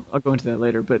 Yeah. And I'll go into that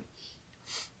later, but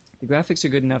the graphics are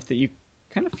good enough that you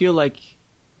kind of feel like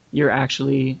you're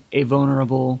actually a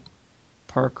vulnerable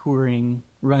parkouring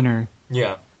runner.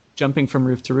 Yeah. Jumping from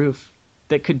roof to roof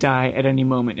that could die at any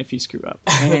moment if you screw up.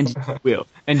 And you will.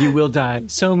 And you will die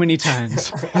so many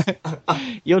times.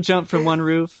 You'll jump from one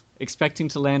roof expecting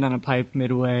to land on a pipe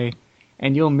midway,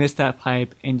 and you'll miss that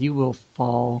pipe and you will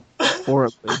fall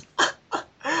horribly.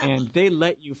 And they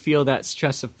let you feel that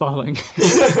stress of falling.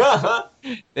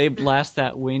 They blast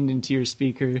that wind into your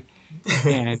speaker,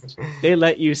 and they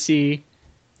let you see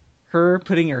her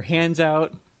putting her hands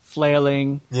out,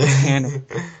 flailing, and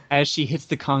as she hits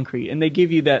the concrete. And they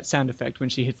give you that sound effect when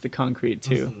she hits the concrete,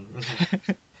 too.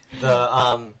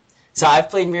 So I've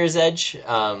played Mirror's Edge,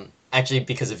 actually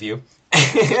because of you.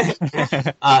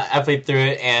 I played through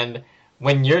it, and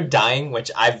when you're dying,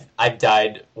 which I've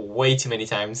died way too many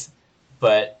times,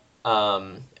 but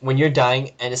when you're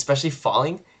dying, and especially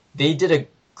falling, they did a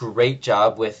great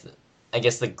job with, I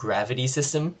guess, the gravity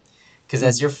system. Because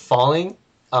as you're falling,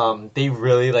 they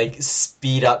really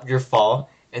speed up your fall,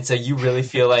 and so you really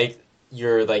feel like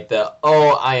you're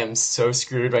I am so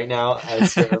screwed right now,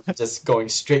 as you're just going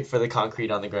straight for the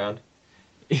concrete on the ground.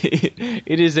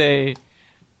 It is a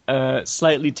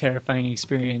slightly terrifying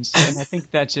experience, and I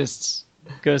think that just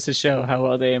goes to show how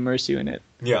well they immerse you in it.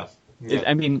 Yeah.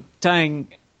 I mean, dying,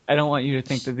 I don't want you to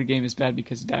think that the game is bad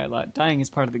because you die a lot. Dying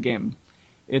is part of the game.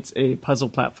 It's a puzzle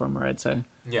platformer, I'd say.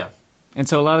 Yeah. And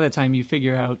so a lot of the time you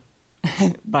figure out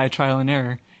by trial and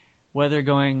error whether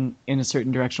going in a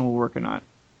certain direction will work or not.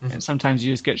 And sometimes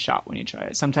you just get shot when you try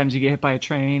it. Sometimes you get hit by a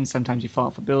train. Sometimes you fall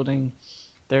off a building.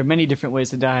 There are many different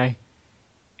ways to die,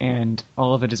 and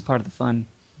all of it is part of the fun.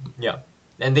 Yeah.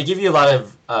 And they give you a lot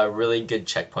of really good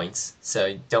checkpoints, so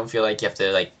you don't feel like you have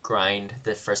to grind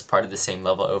the first part of the same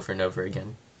level over and over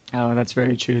again. Oh, that's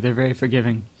very true. They're very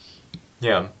forgiving.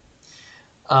 Yeah.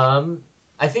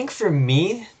 I think for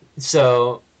me,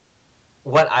 so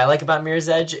what I like about Mirror's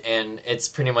Edge, and it's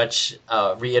pretty much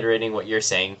reiterating what you're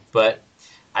saying, but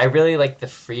I really like the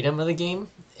freedom of the game.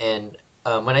 And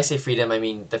when I say freedom, I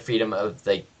mean the freedom of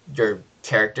your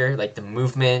character, the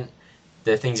movement,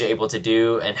 the things you're able to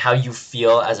do, and how you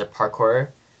feel as a parkourer.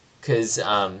 Because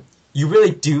you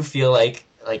really do feel like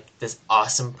this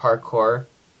awesome parkour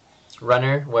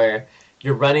runner where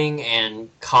you're running and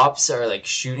cops are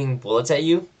shooting bullets at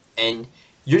you, and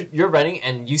you're running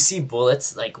and you see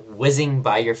bullets whizzing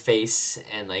by your face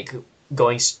and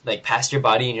going past your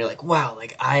body, and you're like, wow,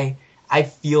 I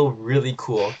feel really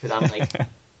cool because I'm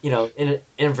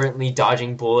inadvertently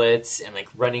dodging bullets and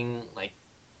running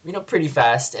pretty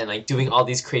fast and like doing all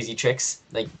these crazy tricks,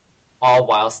 like all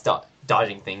while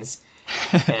dodging things.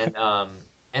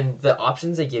 And the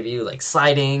options they give you, like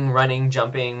sliding, running,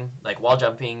 jumping, like wall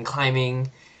jumping, climbing,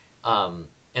 and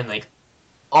like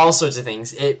all sorts of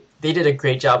things. They did a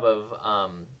great job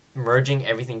of merging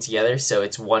everything together, so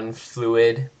it's one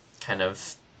fluid kind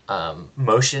of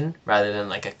motion rather than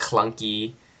like a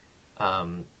clunky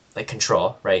like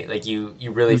control, right? Like you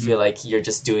really feel like you're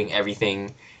just doing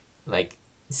everything like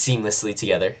seamlessly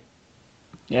together.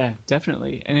 Yeah,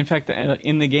 definitely. And in fact,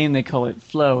 in the game they call it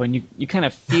flow, and you kind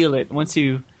of feel it once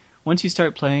you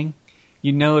start playing.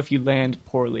 You know if you land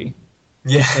poorly,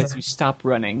 because you stop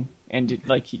running, and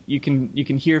like you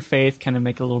can hear Faith kind of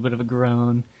make a little bit of a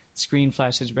groan. screen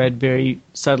flashes red very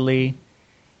subtly,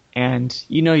 and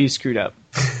you know you screwed up.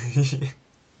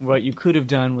 What you could have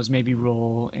done was maybe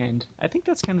roll, and I think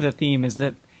that's kind of the theme, is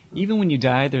that even when you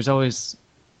die, there's always,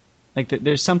 like,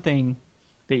 there's something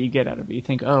that you get out of it. You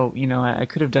think, oh, you know, I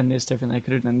could have done this differently, I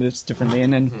could have done this differently,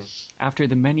 and then after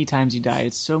the many times you die,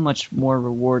 it's so much more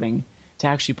rewarding to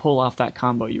actually pull off that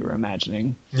combo you were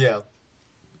imagining. Yeah.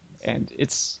 And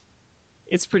it's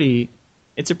a pretty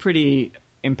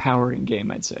empowering game,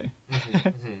 I'd say.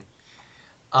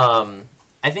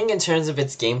 I think in terms of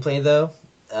its gameplay, though,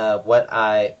 what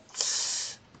I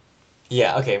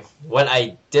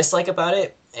dislike about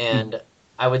it, and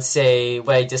I would say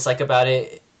what I dislike about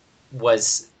it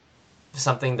was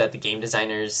something that the game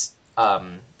designers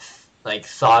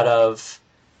thought of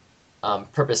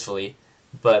purposefully,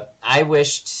 but I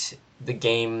wished the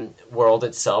game world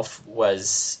itself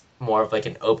was more of like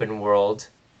an open world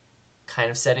kind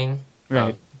of setting,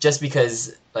 right? Just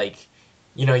because, like,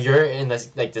 you know, you're in this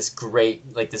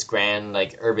grand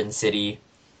like urban city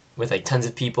with like tons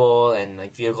of people and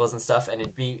like vehicles and stuff, and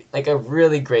it'd be like a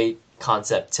really great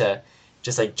concept to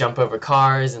just like jump over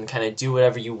cars and kind of do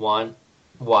whatever you want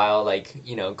while, like,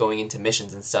 you know, going into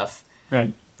missions and stuff.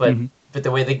 Right. But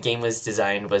the way the game was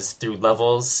designed was through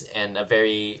levels and a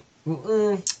very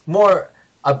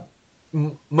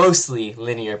mostly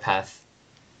linear path.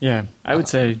 Yeah, I would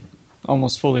say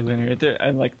almost fully linear.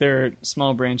 There are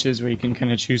small branches where you can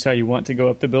kind of choose how you want to go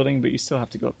up the building, but you still have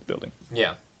to go up the building.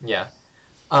 Yeah.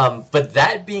 But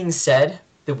that being said,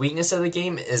 the weakness of the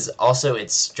game is also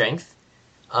its strength.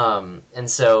 And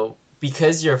so,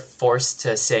 because you're forced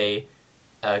to, say,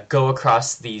 go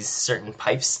across these certain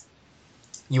pipes,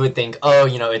 you would think, oh,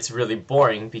 you know, it's really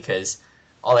boring because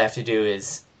all I have to do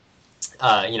is,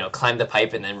 climb the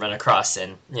pipe and then run across,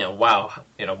 and, you know, wow,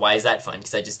 you know, why is that fun?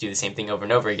 Because I just do the same thing over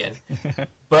and over again.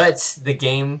 But the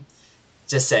game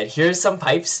just said, here's some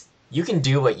pipes, you can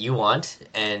do what you want,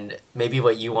 and maybe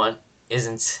what you want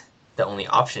isn't the only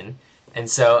option. And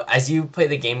so as you play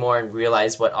the game more and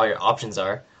realize what all your options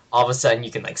are, all of a sudden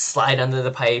you can like slide under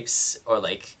the pipes, or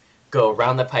like go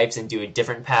around the pipes and do a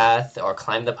different path, or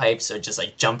climb the pipes, or just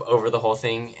like jump over the whole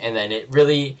thing. And then it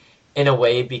really, in a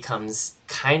way, becomes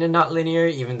kind of not linear,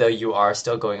 even though you are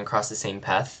still going across the same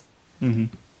path. Mm-hmm.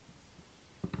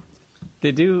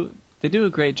 They do a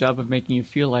great job of making you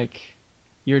feel like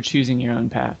you're choosing your own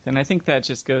path. And I think that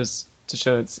just goes to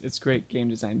show it's great game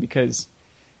design, because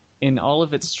in all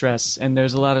of its stress, and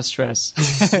there's a lot of stress,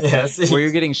 yes, where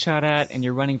you're getting shot at and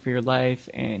you're running for your life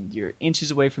and you're inches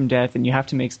away from death and you have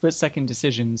to make split-second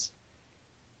decisions,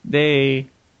 they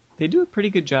do a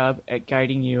pretty good job at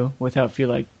guiding you without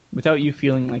you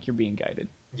feeling like you're being guided.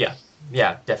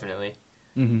 Yeah, definitely.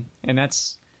 Mm-hmm. And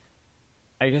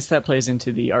I guess that plays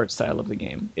into the art style of the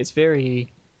game. It's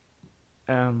very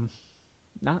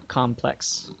not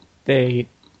complex. They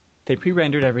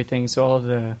pre-rendered everything, so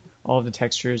all of the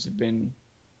textures have been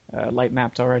light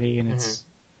mapped already, and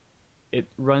it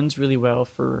runs really well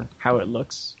for how it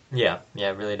looks. Yeah,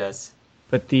 it really does.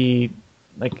 But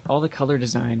all the color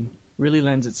design really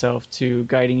lends itself to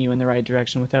guiding you in the right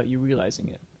direction without you realizing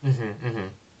it.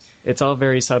 It's all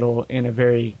very subtle in a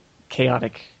very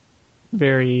chaotic,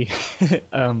 very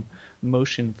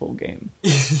motionful game.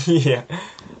 Yeah.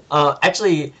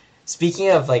 Actually,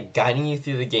 speaking of like guiding you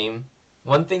through the game,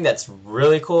 one thing that's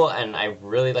really cool and I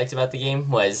really liked about the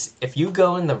game was if you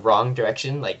go in the wrong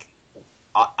direction, like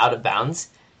out of bounds,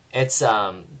 it's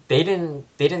they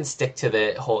didn't stick to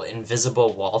the whole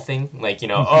invisible wall thing, like, you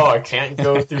know, oh, I can't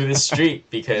go through the street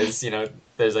because, you know,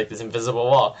 there's like this invisible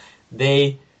wall.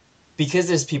 Because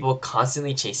there's people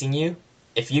constantly chasing you,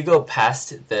 if you go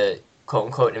past the quote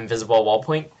unquote invisible wall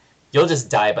point, you'll just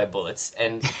die by bullets.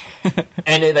 And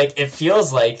it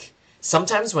feels like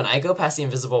sometimes when I go past the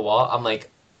invisible wall, I'm like,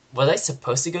 was I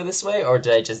supposed to go this way, or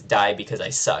did I just die because I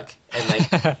suck? And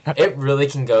like it really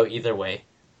can go either way.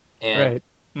 And right.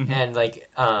 And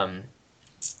like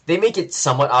they make it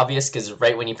somewhat obvious because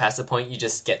right when you pass the point, you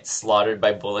just get slaughtered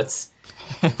by bullets.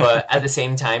 But at the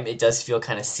same time, it does feel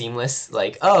kind of seamless.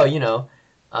 Like, oh, you know,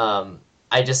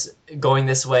 I just going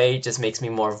this way just makes me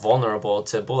more vulnerable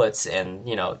to bullets, and,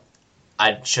 you know,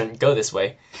 I shouldn't go this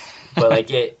way. But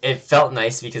like it felt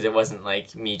nice because it wasn't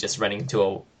like me just running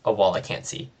to a wall I can't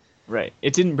see. Right.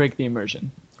 It didn't break the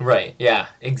immersion. Right. Yeah.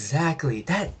 Exactly.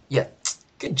 Yeah.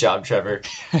 Good job, Trevor.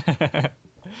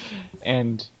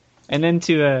 And then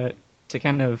to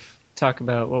kind of talk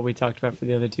about what we talked about for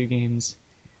the other two games,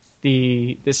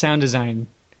 the sound design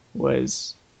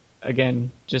was,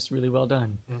 again, just really well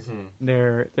done. Mm-hmm.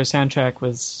 Their soundtrack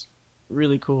was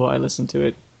really cool. I listened to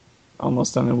it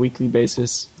almost on a weekly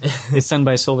basis. It's done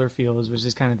by Solar Fields, which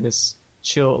is kind of this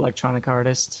chill electronic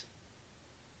artist,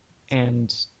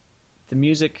 and the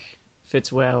music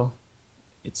fits well.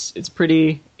 It's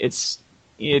pretty.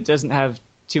 It doesn't have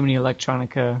too many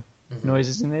electronica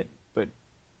noises in it, but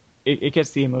it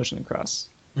gets the emotion across.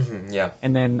 Yeah.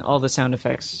 And then all the sound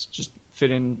effects just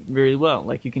fit in very well.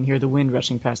 Like, you can hear the wind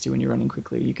rushing past you when you're running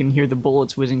quickly. You can hear the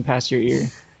bullets whizzing past your ear.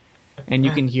 And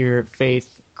you can hear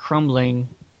Faith crumbling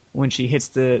when she hits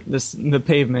the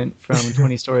pavement from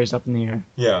 20 stories up in the air.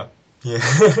 Yeah.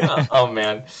 Oh,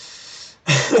 man.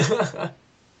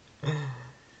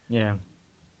 Yeah.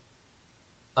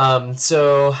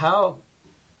 So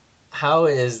how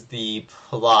is the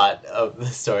plot of the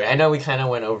story? I know we kind of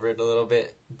went over it a little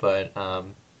bit, but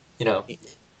you know.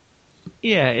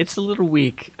 Yeah, it's a little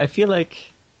weak. I feel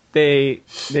like they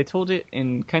told it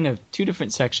in kind of two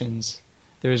different sections.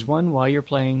 There's one while you're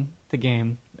playing the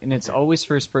game, and it's always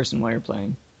first person while you're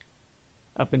playing,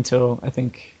 up until I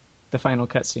think the final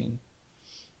cutscene.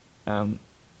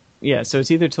 Yeah, so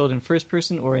it's either told in first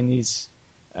person or in these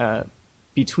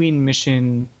between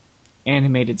mission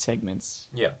animated segments.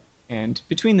 Yeah. And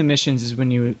between the missions is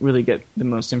when you really get the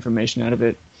most information out of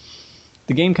it.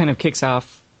 The game kind of kicks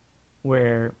off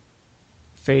where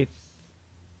Faith,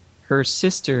 her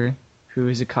sister, who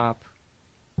is a cop,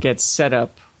 gets set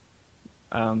up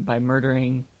by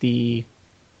murdering the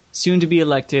soon-to-be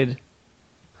elected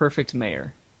perfect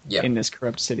mayor in this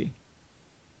corrupt city.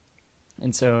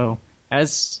 And so,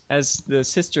 as the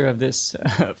sister of this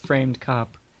framed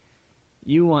cop,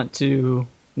 you want to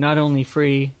not only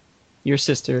free your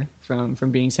sister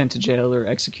from being sent to jail or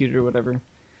executed or whatever,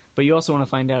 but you also want to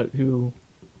find out who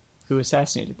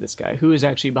assassinated this guy, who is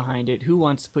actually behind it, who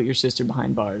wants to put your sister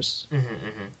behind bars,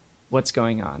 what's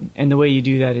going on. And the way you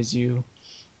do that is you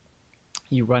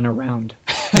run around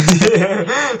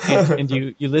and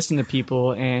you listen to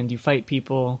people and you fight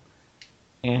people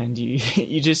and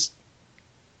you just,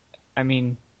 I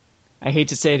mean, I hate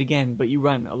to say it again, but you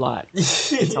run a lot.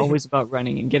 It's always about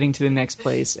running and getting to the next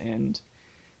place and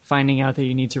finding out that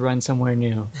you need to run somewhere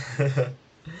new.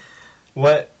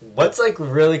 What's like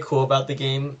really cool about the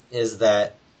game is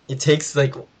that it takes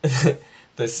like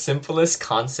the simplest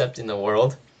concept in the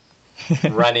world,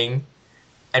 running,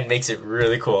 and makes it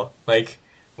really cool. Like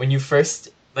when you first,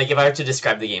 like if I were to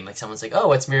describe the game, like someone's like, "Oh,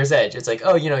 what's Mirror's Edge?" It's like,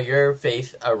 "Oh, you're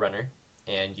Faith, a runner,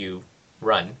 and you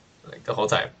run like the whole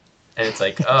time." And it's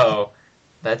like, "Oh,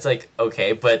 that's like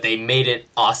okay," but they made it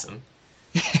awesome.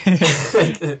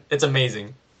 It's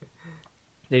amazing.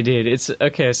 They did. It's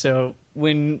okay. So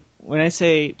when I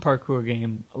say parkour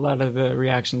game, a lot of the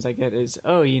reactions I get is,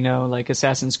 "Oh, like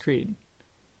Assassin's Creed."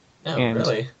 Oh, and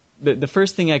really? The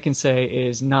first thing I can say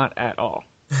is not at all.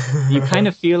 You kind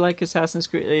of feel like Assassin's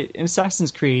Creed. In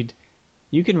Assassin's Creed,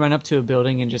 you can run up to a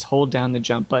building and just hold down the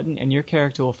jump button, and your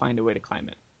character will find a way to climb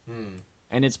it.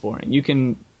 And it's boring. You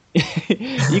can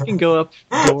you can go up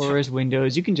doors,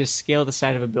 windows. You can just scale the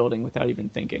side of a building without even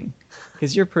thinking,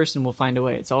 because your person will find a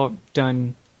way. It's all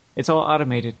done. It's all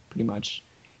automated, pretty much.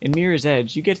 In Mirror's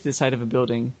Edge, you get to the side of a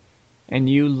building, and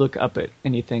you look up it,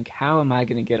 and you think, how am I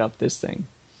going to get up this thing?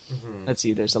 Let's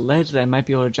see, there's a ledge that I might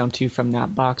be able to jump to from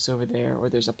that box over there, or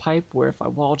there's a pipe where if I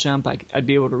wall jump, I'd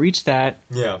be able to reach that,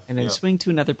 and then swing to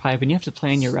another pipe, and you have to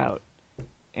plan your route.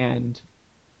 And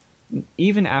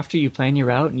even after you plan your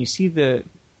route and you see the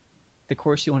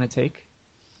course you want to take,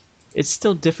 it's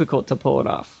still difficult to pull it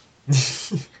off.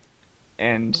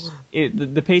 And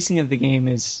the pacing of the game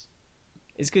is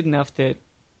good enough that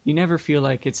you never feel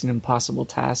like it's an impossible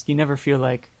task. You never feel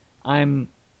like I'm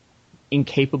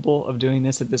incapable of doing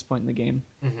this at this point in the game.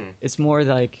 It's more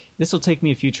like, this will take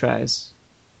me a few tries,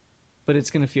 but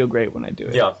it's going to feel great when I do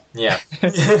it. Yeah. Yeah.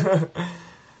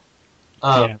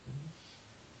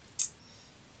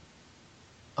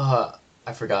 I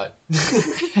forgot.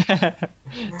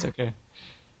 It's okay.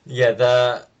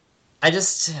 Yeah, I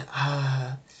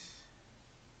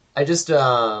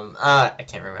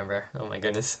can't remember. Oh my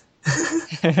goodness.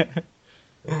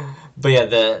 But yeah,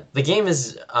 the game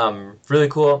is really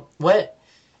cool. What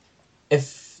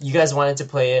if you guys wanted to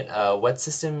play it? What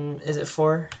system is it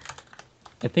for?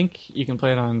 I think you can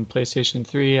play it on PlayStation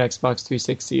 3, Xbox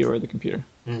 360, or the computer.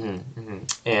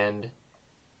 And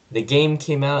the game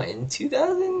came out in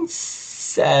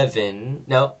 2007.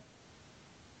 No,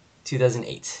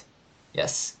 2008.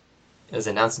 Yes, it was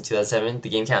announced in 2007. The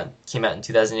game came out in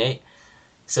 2008.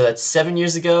 So that's 7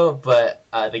 years ago, but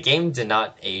the game did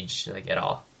not age like at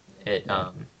all. It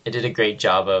did a great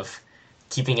job of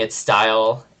keeping its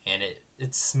style, and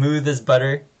it's smooth as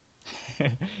butter.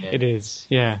 It is,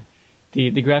 yeah.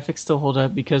 The graphics still hold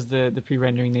up because the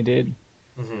pre-rendering they did.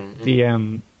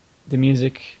 The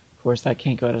music course, that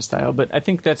can't go out of style. But I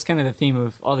think that's kind of the theme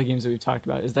of all the games that we've talked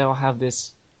about, is they all have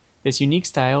this unique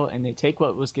style, and they take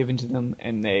what was given to them,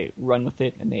 and they run with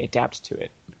it, and they adapt to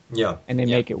it. Yeah. And they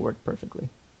make it work perfectly.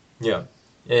 Yeah.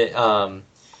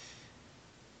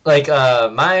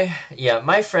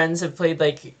 My friends have played,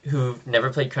 like, who've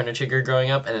never played Chrono Trigger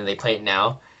growing up, and then they play it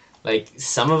now. Like,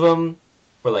 some of them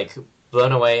were, like,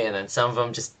 blown away, and then some of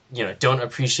them just, don't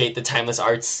appreciate the timeless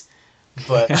arts.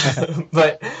 But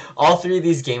but all three of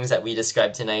these games that we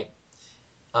described tonight,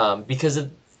 because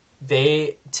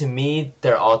to me,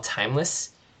 they're all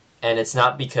timeless, and it's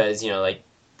not because, like,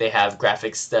 they have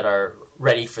graphics that are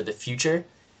ready for the future,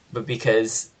 but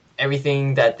because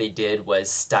everything that they did was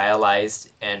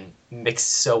stylized and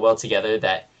mixed so well together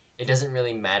that it doesn't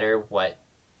really matter what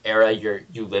era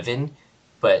you live in,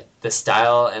 but the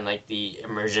style and, like, the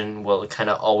immersion will kind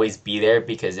of always be there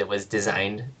because it was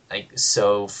designed, like,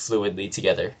 so fluidly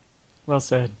together. Well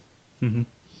said. Mm-hmm.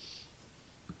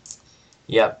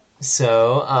 Yep.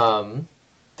 So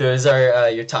those are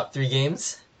your top 3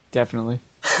 games. Definitely.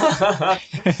 All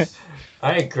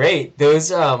right, great. Those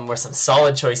were some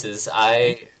solid choices.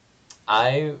 I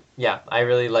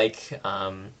really like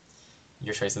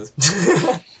your choices.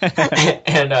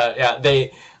 And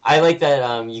I like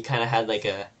that you kind of had like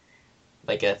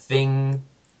a thing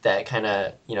that kind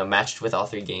of matched with all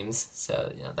 3 games.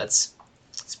 So it's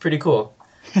pretty cool.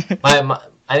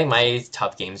 I think my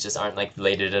top games just aren't like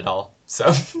related at all.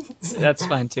 So that's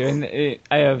fine too. And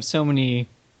I have so many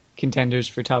contenders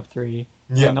for top 3,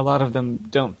 and a lot of them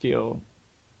don't feel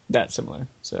that similar.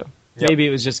 So maybe it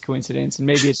was just coincidence, and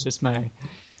maybe it's just my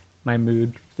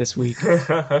mood this week.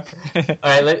 All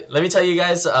right, let me tell you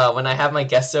guys, when I have my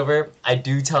guests over, I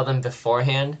do tell them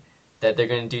beforehand that they're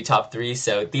going to do top 3,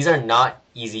 so these are not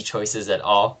easy choices at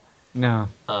all. No.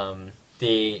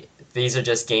 These are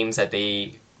just games that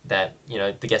the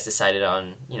guests decided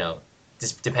on,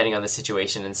 just depending on the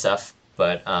situation and stuff.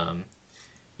 But I'm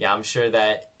sure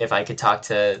that if I could talk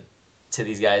to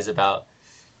these guys about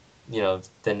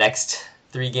the next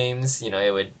 3 games,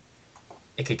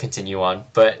 it could continue on.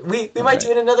 But we might do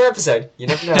it in another episode. You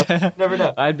never know. Never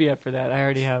know. I'd be up for that. I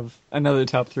already have another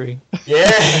top 3.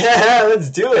 Yeah, let's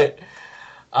do it.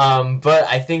 But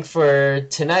I think for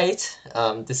tonight,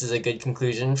 this is a good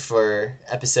conclusion for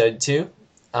episode 2.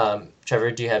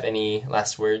 Trevor, do you have any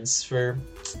last words for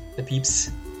the peeps?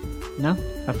 No,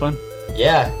 have fun.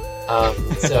 Yeah.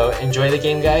 So enjoy the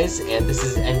game, guys. And this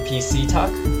is NPC Talk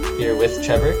here with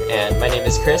Trevor. And my name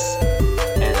is Chris.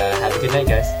 And have a good night,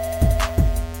 guys.